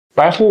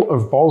Battle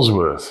of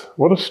Bosworth.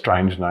 What a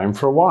strange name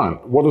for a wine.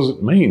 What does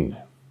it mean?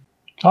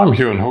 I'm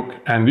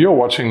Huon and you're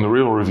watching The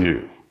Real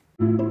Review.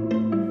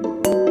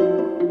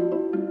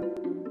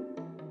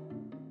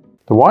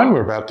 The wine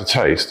we're about to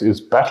taste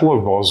is Battle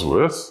of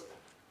Bosworth,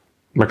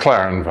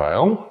 McLaren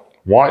Vale,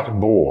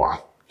 White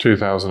Boar,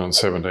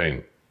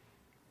 2017.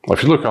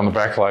 If you look on the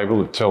back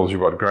label, it tells you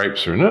what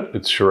grapes are in it.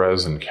 It's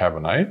Shiraz and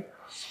Cabernet.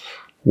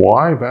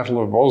 Why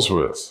Battle of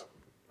Bosworth?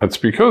 It's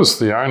because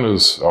the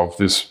owners of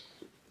this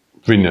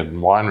vineyard and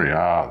winery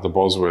are the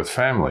Bosworth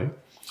family,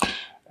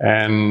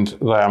 and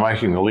they are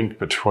making the link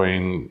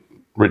between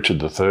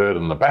Richard III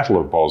and the Battle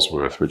of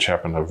Bosworth, which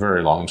happened a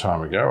very long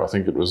time ago. I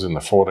think it was in the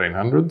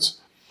 1400s.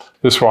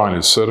 This wine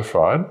is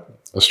certified,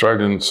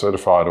 Australian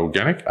Certified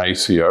Organic,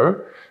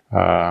 ACO,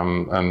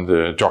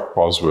 and Jock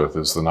Bosworth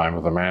is the name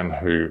of the man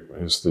who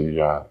is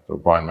the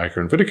winemaker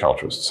and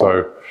viticulturist.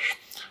 So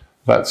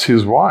that's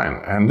his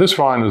wine. And this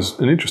wine is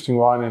an interesting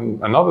wine in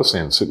another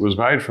sense. It was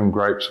made from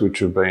grapes which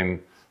have been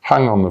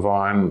hung on the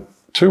vine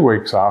 2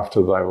 weeks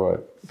after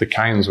the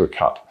canes were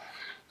cut.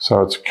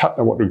 So it's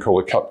what we call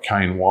a cut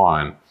cane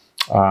wine.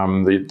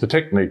 The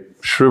technique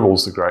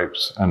shrivels the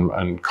grapes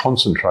and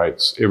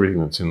concentrates everything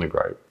that's in the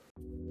grape.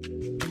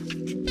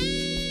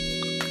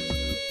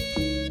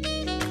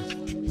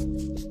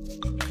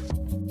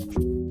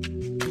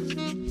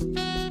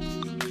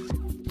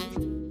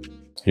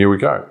 Here we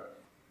go.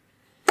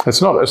 It's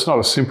not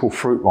a simple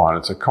fruit wine,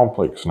 it's a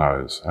complex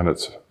nose, and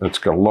it's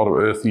got a lot of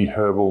earthy,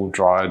 herbal,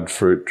 dried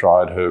fruit,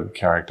 dried herb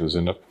characters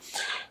in it.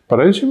 But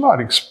as you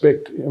might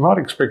expect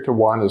a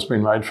wine that's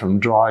been made from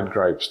dried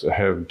grapes to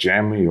have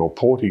jammy or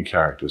porty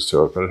characters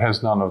to it, but it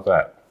has none of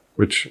that,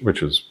 which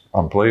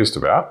I'm pleased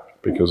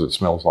about, because it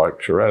smells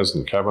like Shiraz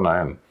and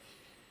Cabernet, and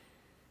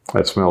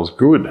it smells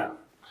good.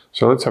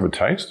 So let's have a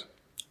taste.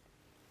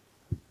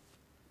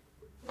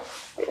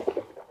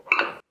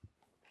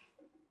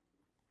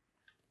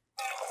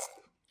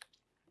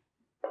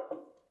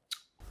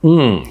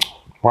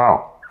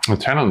 Wow, the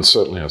tannins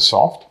certainly are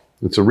soft.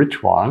 It's a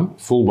rich wine,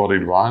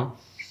 full-bodied wine,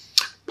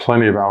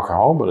 plenty of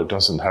alcohol, but it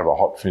doesn't have a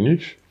hot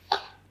finish.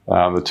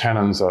 The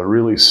tannins are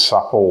really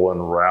supple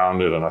and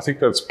rounded, and I think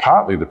that's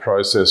partly the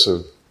process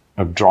of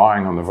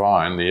drying on the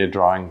vine. The air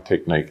drying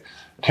technique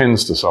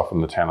tends to soften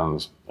the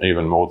tannins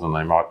even more than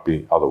they might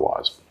be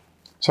otherwise.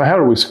 So how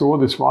do we score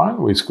this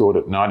wine? We scored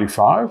at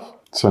 95.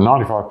 So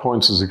 95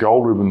 points is a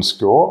gold ribbon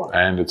score,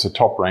 and it's a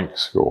top rank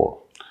score.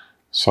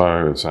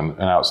 So it's an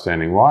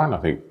outstanding wine. I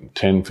think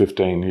 10,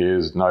 15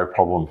 years, no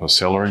problem for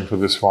cellaring for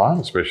this wine,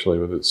 especially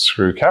with its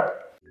screw cap.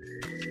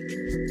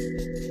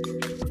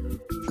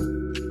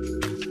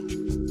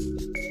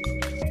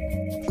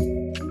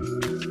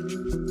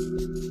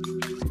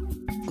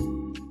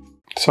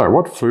 So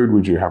what food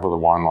would you have with a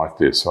wine like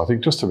this? I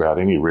think just about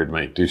any red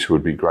meat dish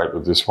would be great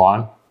with this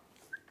wine.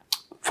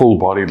 Full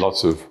bodied,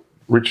 lots of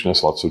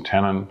richness, lots of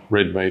tannin.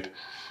 Red meat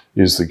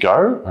is the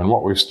go. And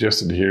what we've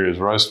suggested here is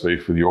roast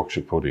beef with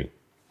Yorkshire pudding.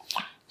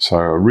 So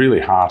a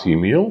really hearty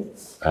meal,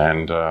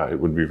 and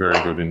it would be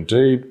very good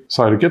indeed.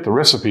 So to get the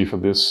recipe for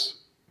this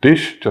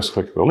dish, just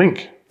click the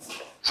link.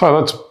 So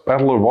that's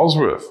Battle of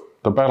Bosworth.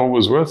 The battle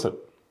was worth it.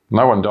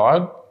 No one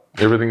died,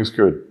 everything's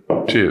good.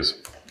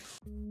 Cheers.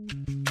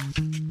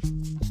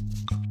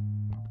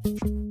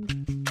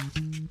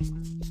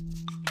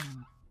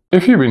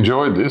 If you've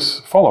enjoyed this,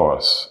 follow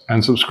us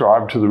and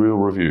subscribe to The Real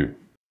Review.